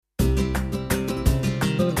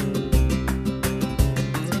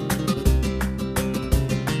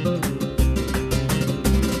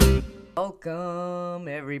Welcome,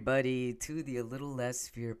 everybody, to the A Little Less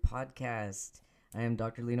Fear podcast. I am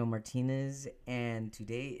Dr. Lino Martinez, and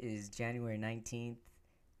today is January 19th,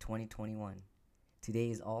 2021.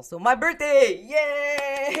 Today is also my birthday!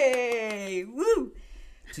 Yay! Woo!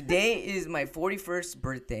 Today is my 41st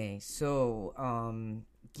birthday, so,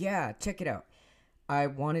 check it out. I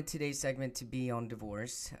wanted today's segment to be on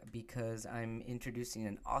divorce because I'm introducing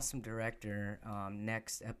an awesome director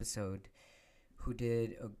next episode who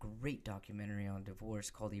did a great documentary on divorce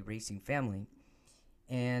called Erasing Family.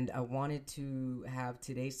 And I wanted to have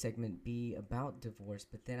today's segment be about divorce,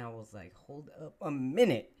 but then I was like, hold up a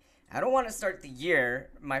minute. I don't want to start the year,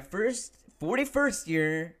 my 41st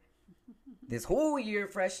year, this whole year,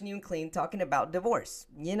 fresh, new, and clean, talking about divorce.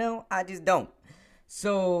 You know, I just don't.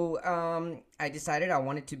 So I decided I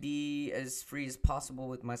wanted to be as free as possible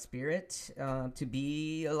with my spirit,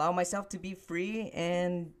 allow myself to be free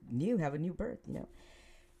and have a new birth, you know.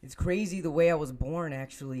 It's crazy the way I was born,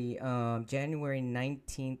 actually. January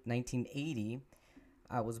 19th, 1980,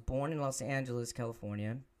 I was born in Los Angeles,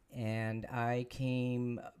 California, and I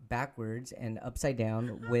came backwards and upside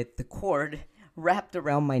down with the cord wrapped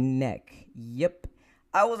around my neck. Yep.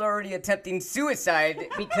 I was already attempting suicide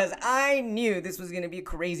because I knew this was going to be a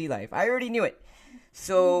crazy life. I already knew it.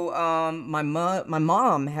 So my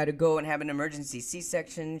mom had to go and have an emergency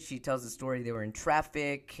C-section. She tells the story they were in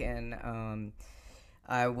traffic, and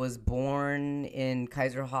I was born in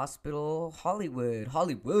Kaiser Hospital, Hollywood,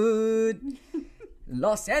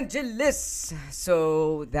 Los Angeles.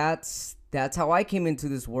 So that's how I came into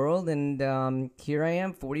this world, and here I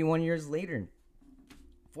am 41 years later.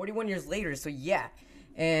 So yeah.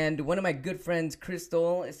 And one of my good friends,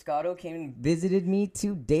 Crystal Escato, came and visited me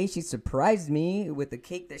today. She surprised me with a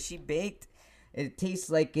cake that she baked. It tastes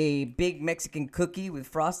like a big Mexican cookie with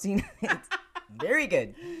frosting. It's very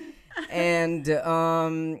good. And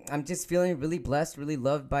I'm just feeling really blessed, really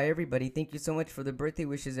loved by everybody. Thank you so much for the birthday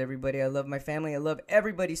wishes, everybody. I love my family. I love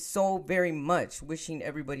everybody so very much. Wishing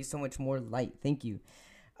everybody so much more light. Thank you.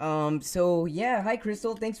 Hi,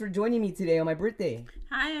 Crystal. Thanks for joining me today on my birthday.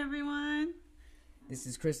 Hi, everyone. This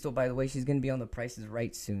is Crystal, by the way. She's going to be on The Price is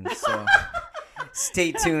Right soon, so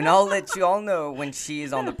stay tuned. I'll let you all know when she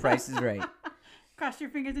is on The Price is Right. Cross your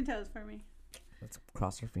fingers and toes for me. Let's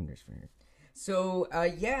cross our fingers for her. So,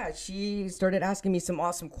 she started asking me some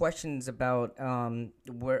awesome questions about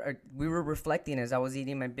where we were reflecting as I was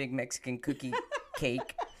eating my big Mexican cookie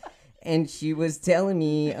cake. And she was telling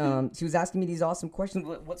me, she was asking me these awesome questions.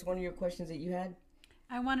 What's one of your questions that you had?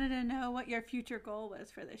 I wanted to know what your future goal was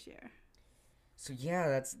for this year. So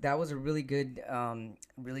that was a really good,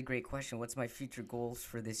 really great question. What's my future goals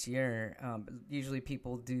for this year? Usually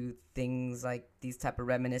people do things like these type of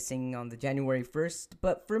reminiscing on the January 1st.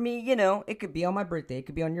 But for me, it could be on my birthday. It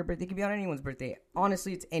could be on your birthday. It could be on anyone's birthday.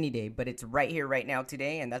 Honestly, it's any day. But it's right here, right now,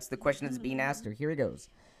 today. And that's the question that's being asked her. Here it goes.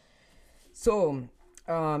 So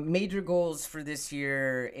major goals for this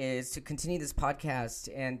year is to continue this podcast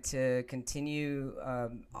and to continue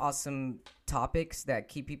awesome topics that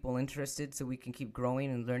keep people interested so we can keep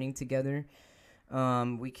growing and learning together.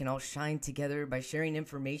 We can all shine together by sharing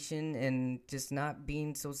information and just not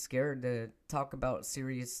being so scared to talk about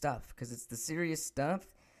serious stuff, because it's the serious stuff,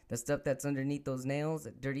 the stuff that's underneath those nails,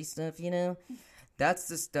 that dirty stuff, that's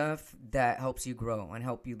the stuff that helps you grow and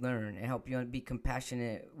help you learn and help you be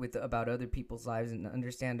compassionate about other people's lives and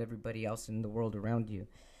understand everybody else in the world around you.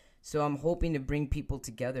 So I'm hoping to bring people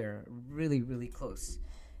together really, really close.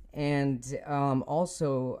 And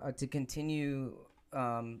also to continue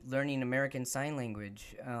learning American Sign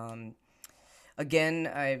Language.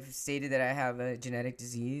 Again, I've stated that I have a genetic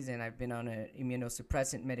disease and I've been on an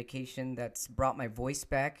immunosuppressant medication that's brought my voice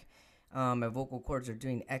back. My vocal cords are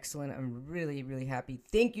doing excellent. I'm really, really happy.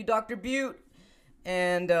 Thank you, Dr. Butte,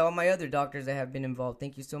 and all my other doctors that have been involved.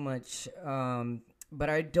 Thank you so much. But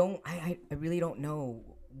I really don't know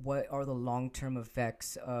what are the long-term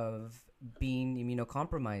effects of being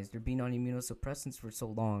immunocompromised or being on immunosuppressants for so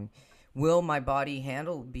long. Will my body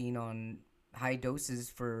handle being on high doses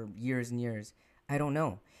for years and years? I don't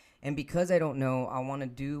know. And because I don't know, I want to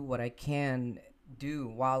do what I can do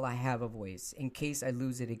while I have a voice, in case I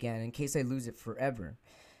lose it again, in case I lose it forever.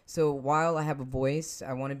 So while I have a voice,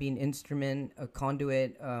 I want to be an instrument, a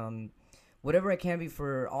conduit, whatever I can be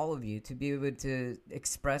for all of you, to be able to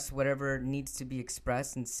express whatever needs to be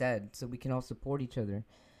expressed and said so we can all support each other.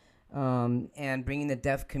 And bringing the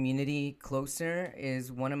deaf community closer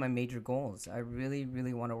is one of my major goals. I really,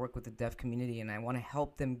 really want to work with the deaf community, and I want to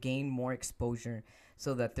help them gain more exposure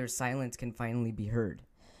so that their silence can finally be heard.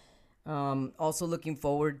 Also looking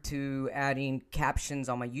forward to adding captions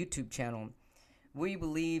on my YouTube channel. We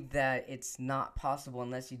believe that it's not possible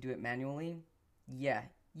unless you do it manually. Yeah,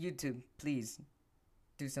 YouTube, please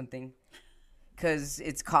do something. Because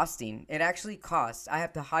it's costing. It actually costs. I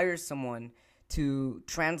have to hire someone to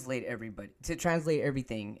translate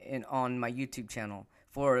everything on my YouTube channel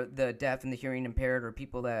for the deaf and the hearing impaired or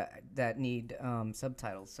people that need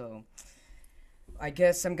subtitles. So I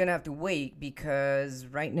guess I'm gonna have to wait because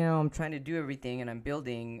right now I'm trying to do everything and I'm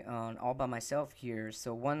building all by myself here.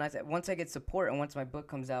 So once I get support and once my book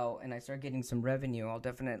comes out and I start getting some revenue, I'll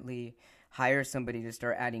definitely hire somebody to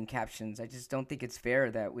start adding captions. I just don't think it's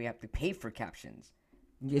fair that we have to pay for captions.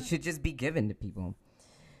 It should just be given to people.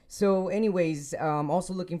 So, anyways,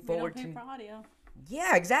 also looking forward we don't to. pay for audio.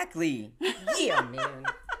 Yeah, exactly. Yeah, man.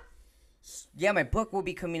 Yeah, my book will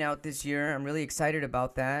be coming out this year. I'm really excited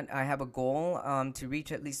about that. I have a goal to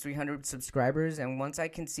reach at least 300 subscribers. And once I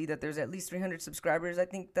can see that there's at least 300 subscribers, I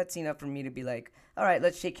think that's enough for me to be like, all right,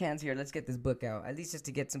 let's shake hands here. Let's get this book out. At least just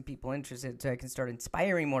to get some people interested so I can start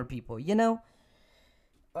inspiring more people, you know?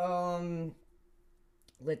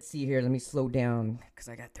 Let's see here. Let me slow down because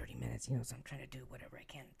I got 30 minutes, so I'm trying to do whatever I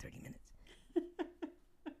can in 30 minutes.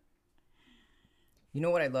 You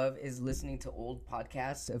know what I love is listening to old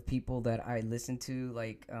podcasts of people that I listen to,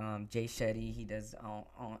 like Jay Shetty. He does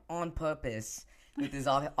on purpose with his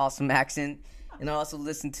awesome accent. And I also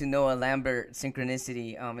listen to Noah Lambert,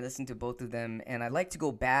 Synchronicity. I listen to both of them. And I like to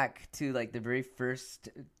go back to like the very first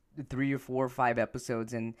 3 or 4 or 5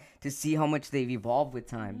 episodes and to see how much they've evolved with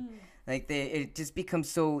time. Like it just becomes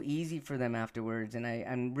so easy for them afterwards. And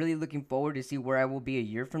I'm really looking forward to see where I will be a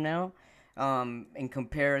year from now. And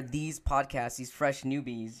compare these podcasts, these fresh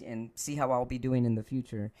newbies, and see how I'll be doing in the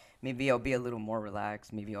future. Maybe I'll be a little more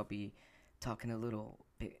relaxed. Maybe I'll be talking a little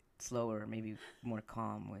bit slower, maybe more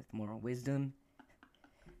calm with more wisdom.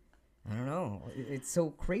 I don't know. It's so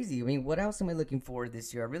crazy. I mean, what else am I looking forward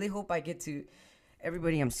this year? I really hope I get to...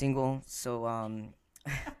 Everybody, I'm single, so I'm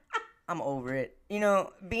over it.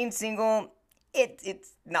 Being single,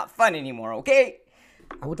 it's not fun anymore, okay?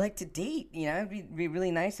 I would like to date. It'd be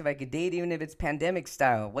really nice if I could date, even if it's pandemic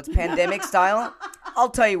style. What's pandemic style? I'll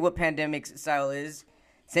tell you what pandemic style is.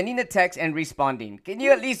 Sending a text and responding. Can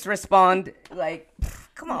you at least respond? Like,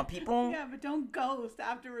 come on, people. Yeah, but don't ghost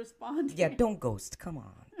after responding. Yeah, don't ghost. Come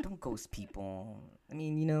on. Don't ghost people. I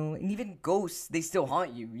mean, and even ghosts, they still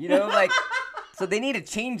haunt you, Like, so they need to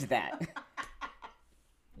change that.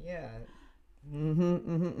 Yeah.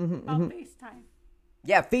 About FaceTime.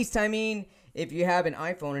 Yeah, FaceTiming. If you have an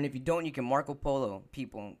iPhone, and if you don't, you can Marco Polo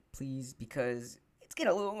people, please, because it's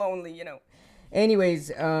getting a little lonely,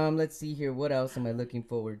 Anyways, let's see here. What else am I looking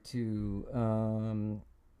forward to?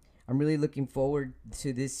 I'm really looking forward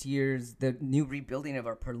to this year's the new rebuilding of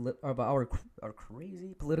our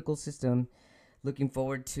crazy political system. Looking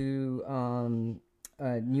forward to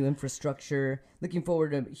new infrastructure. Looking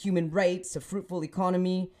forward to human rights, a fruitful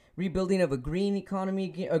economy, rebuilding of a green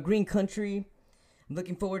economy, a green country. I'm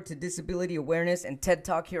looking forward to disability awareness and TED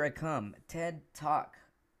Talk. Here I come. TED Talk.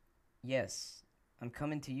 Yes, I'm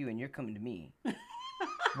coming to you and you're coming to me.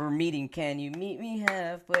 We're meeting. Can you meet me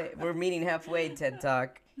halfway? We're meeting halfway, TED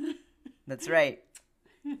Talk. That's right.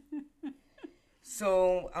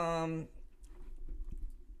 So,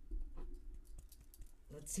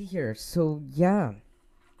 let's see here. So, yeah.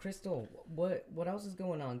 Crystal, what else is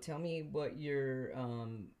going on? Tell me what your,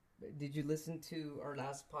 did you listen to our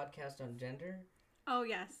last podcast on gender? Oh,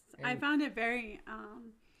 yes. I found it very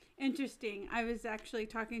interesting. I was actually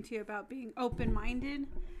talking to you about being open-minded.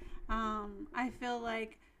 I feel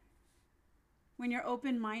like when you're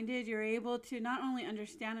open-minded, you're able to not only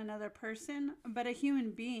understand another person, but a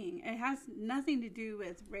human being. It has nothing to do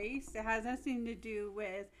with race. It has nothing to do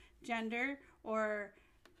with gender or,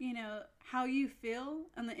 how you feel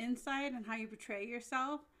on the inside and how you portray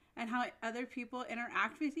yourself and how other people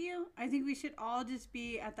interact with you. I think we should all just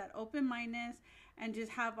be at that open-mindedness and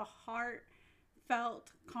just have a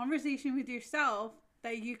heartfelt conversation with yourself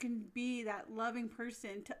that you can be that loving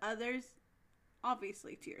person to others,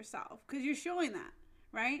 obviously to yourself, because you're showing that,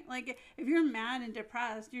 right? Like if you're mad and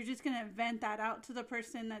depressed, you're just going to vent that out to the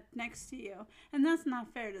person that's next to you. And that's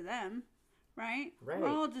not fair to them, right? We're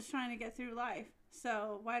all just trying to get through life.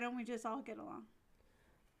 So why don't we just all get along?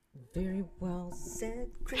 Very well said,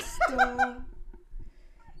 Crystal.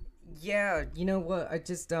 Yeah, you know what? I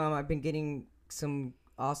just, I've been getting some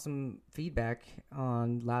awesome feedback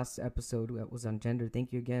on last episode that was on gender.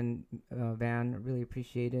 Thank you again, Van. I really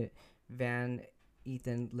appreciate it. Van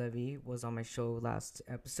Ethan Levy was on my show last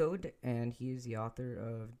episode, and he is the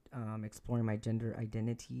author of Exploring My Gender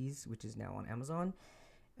Identities, which is now on Amazon.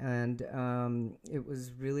 and it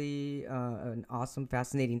was really an awesome,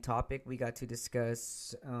 fascinating topic. We got to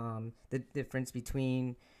discuss the difference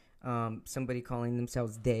between somebody calling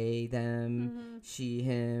themselves they, them, she,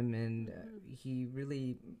 him, and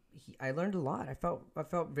I learned a lot. I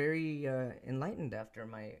felt very enlightened after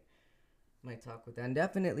my talk with that, and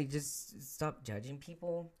definitely just stop judging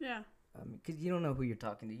people. Yeah. Because you don't know who you're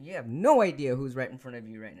talking to. You have no idea who's right in front of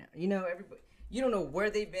you right now. You know, everybody. You don't know where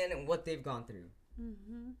they've been and what they've gone through.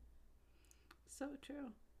 Mm-hmm. So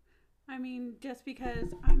true. I mean, just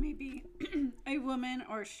because I may be a woman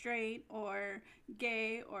or straight or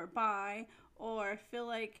gay or bi or feel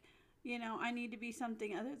like, you know, I need to be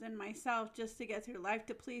something other than myself just to get through life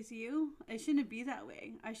to please you, it shouldn't be that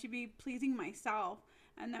way. I should be pleasing myself,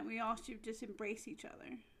 and that we all should just embrace each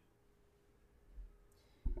other.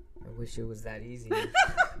 I wish it was that easy.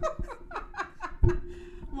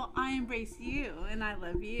 Well, I embrace you, and I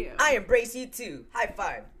love you. I embrace you too. High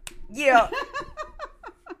five. Yeah.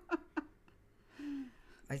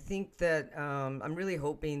 I think that I'm really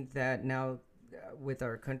hoping that now with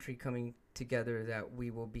our country coming together that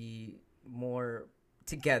we will be more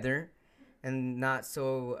together and not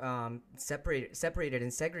so separated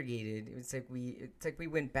and segregated. It's like we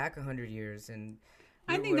went back 100 years, and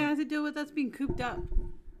I think that has to do with us being cooped up.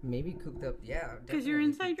 Maybe cooped up, yeah. Because you're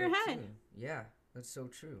inside your head. Too. Yeah, that's so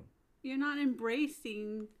true. You're not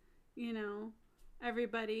embracing, you know,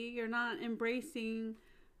 everybody. You're not embracing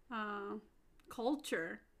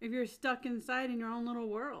culture if you're stuck inside in your own little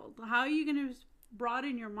world. How are you going to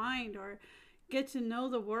broaden your mind or get to know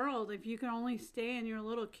the world if you can only stay in your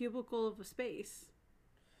little cubicle of a space?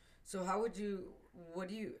 So how do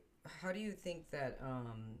you think that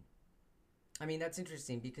I mean, that's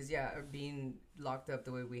interesting because, yeah, being locked up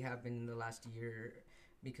the way we have been in the last year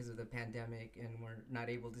because of the pandemic, and we're not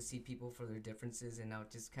able to see people for their differences, and now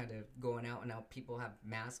just kind of going out, and now people have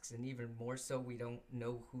masks, and even more so, we don't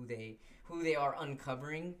know who they are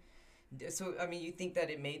uncovering. So, I mean, you think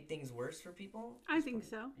that it made things worse for people? I think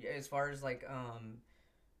so. As far as, like,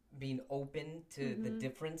 being open to the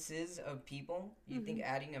differences of people, you think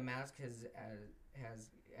adding a mask has,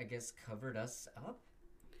 I guess, covered us up?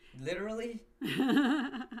 Literally?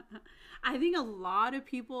 I think a lot of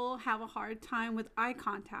people have a hard time with eye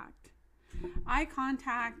contact. Eye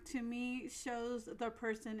contact to me shows the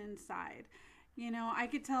person inside. You know, I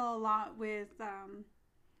could tell a lot with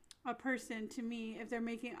a person to me if they're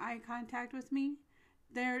making eye contact with me.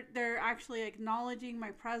 They're actually acknowledging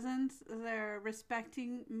my presence. They're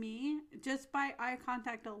respecting me. Just by eye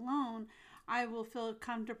contact alone, I will feel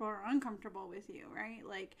comfortable or uncomfortable with you, right?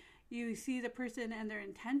 Like, you see the person and their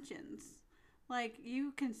intentions. Like,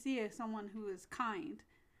 you can see someone who is kind,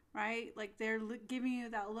 right? Like, they're giving you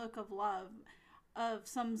that look of love, of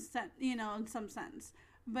some sense, you know, in some sense.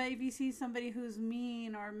 But if you see somebody who's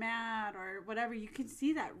mean or mad or whatever, you can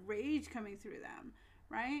see that rage coming through them,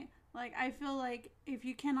 right? Like, I feel like if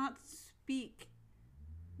you cannot speak,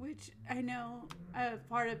 which I know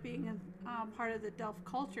part of being part of the deaf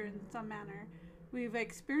culture in some manner, we've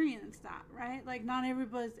experienced that, right? Like, not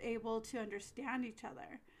everybody's able to understand each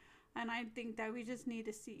other. And I think that we just need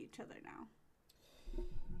to see each other now.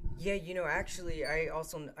 Yeah, you know, actually, I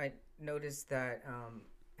noticed that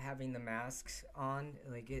having the masks on,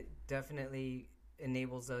 like, it definitely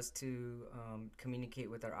enables us to communicate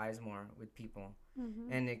with our eyes more with people.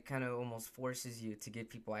 Mm-hmm. And it kind of almost forces you to give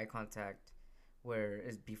people eye contact,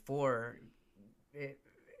 whereas before,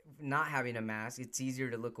 not having a mask, it's easier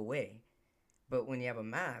to look away. But when you have a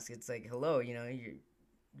mask, it's like, hello, you know, you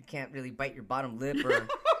can't really bite your bottom lip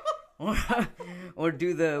or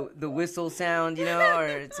do the whistle sound, you know, or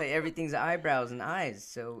it's like everything's eyebrows and eyes.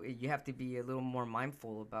 So you have to be a little more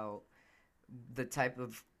mindful about the type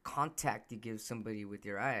of contact you give somebody with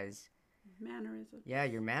your eyes. Mannerisms. Yeah,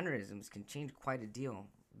 your mannerisms can change quite a deal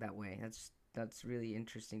that way. That's really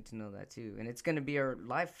interesting to know that too. And it's going to be our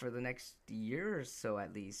life for the next year or so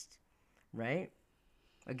at least, right?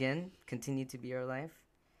 Again, continue to be our life,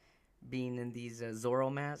 being in these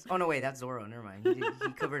Zorro masks. Oh, no, wait, that's Zorro. Never mind.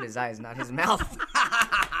 He covered his eyes, not his mouth.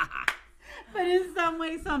 But in some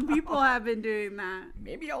way, some people have been doing that.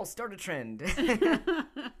 Maybe I'll start a trend.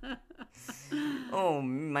 Oh,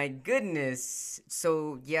 my goodness.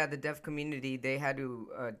 So, yeah, the deaf community, they had to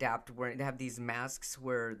adapt where they have these masks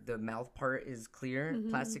where the mouth part is clear,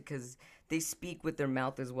 plastic, because they speak with their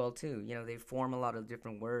mouth as well, too. You know, they form a lot of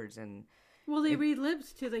different words and... Well, they read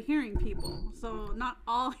lips to the hearing people. So not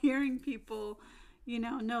all hearing people, you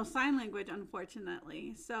know sign language,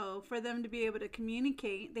 unfortunately. So for them to be able to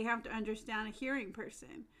communicate, they have to understand a hearing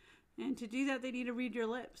person. And to do that, they need to read your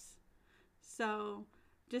lips. So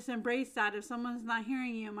just embrace that. If someone's not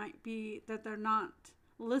hearing you, it might be that they're not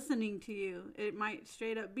listening to you. It might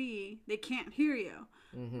straight up be they can't hear you.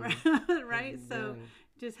 Right? So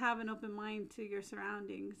just have an open mind to your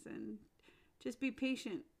surroundings and just be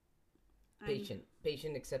patient.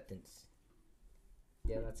 Patient acceptance.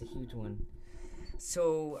 Yeah, that's a huge one.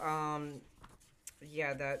 So,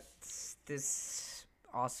 this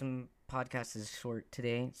awesome podcast is short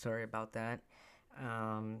today. Sorry about that.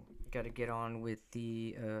 Got to get on with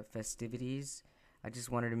the festivities. I just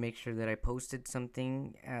wanted to make sure that I posted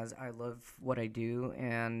something, as I love what I do,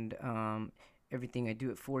 and everything I do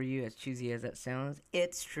it for you, as cheesy as that sounds.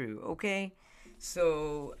 It's true, okay?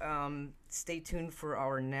 So stay tuned for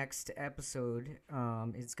our next episode.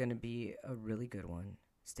 It's going to be a really good one.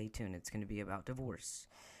 Stay tuned. It's going to be about divorce.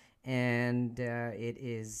 And it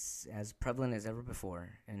is as prevalent as ever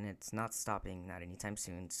before. And it's not stopping, not anytime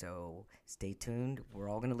soon. So stay tuned. We're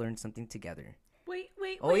all going to learn something together. Wait.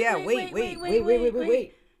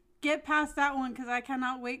 Get past that one because I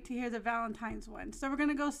cannot wait to hear the Valentine's one. So we're going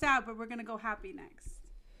to go sad, but we're going to go happy next.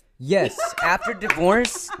 Yes, after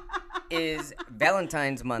divorce is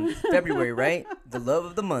Valentine's month, February, right? The love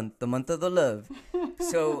of the month of the love.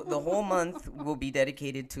 So the whole month will be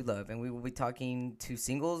dedicated to love, and we will be talking to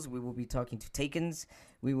singles, we will be talking to takens,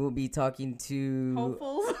 we will be talking to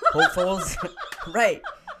hopefuls, right?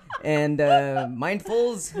 And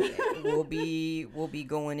mindfuls. We'll be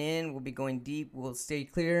going in, we'll be going deep, we'll stay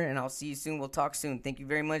clear, and I'll see you soon. We'll talk soon. Thank you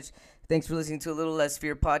very much. Thanks for listening to A Little Less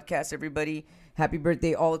Fear podcast, everybody. Happy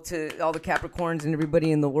birthday all to all the Capricorns and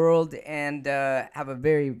everybody in the world, and have a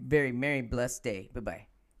very, very merry, blessed day. Bye-bye.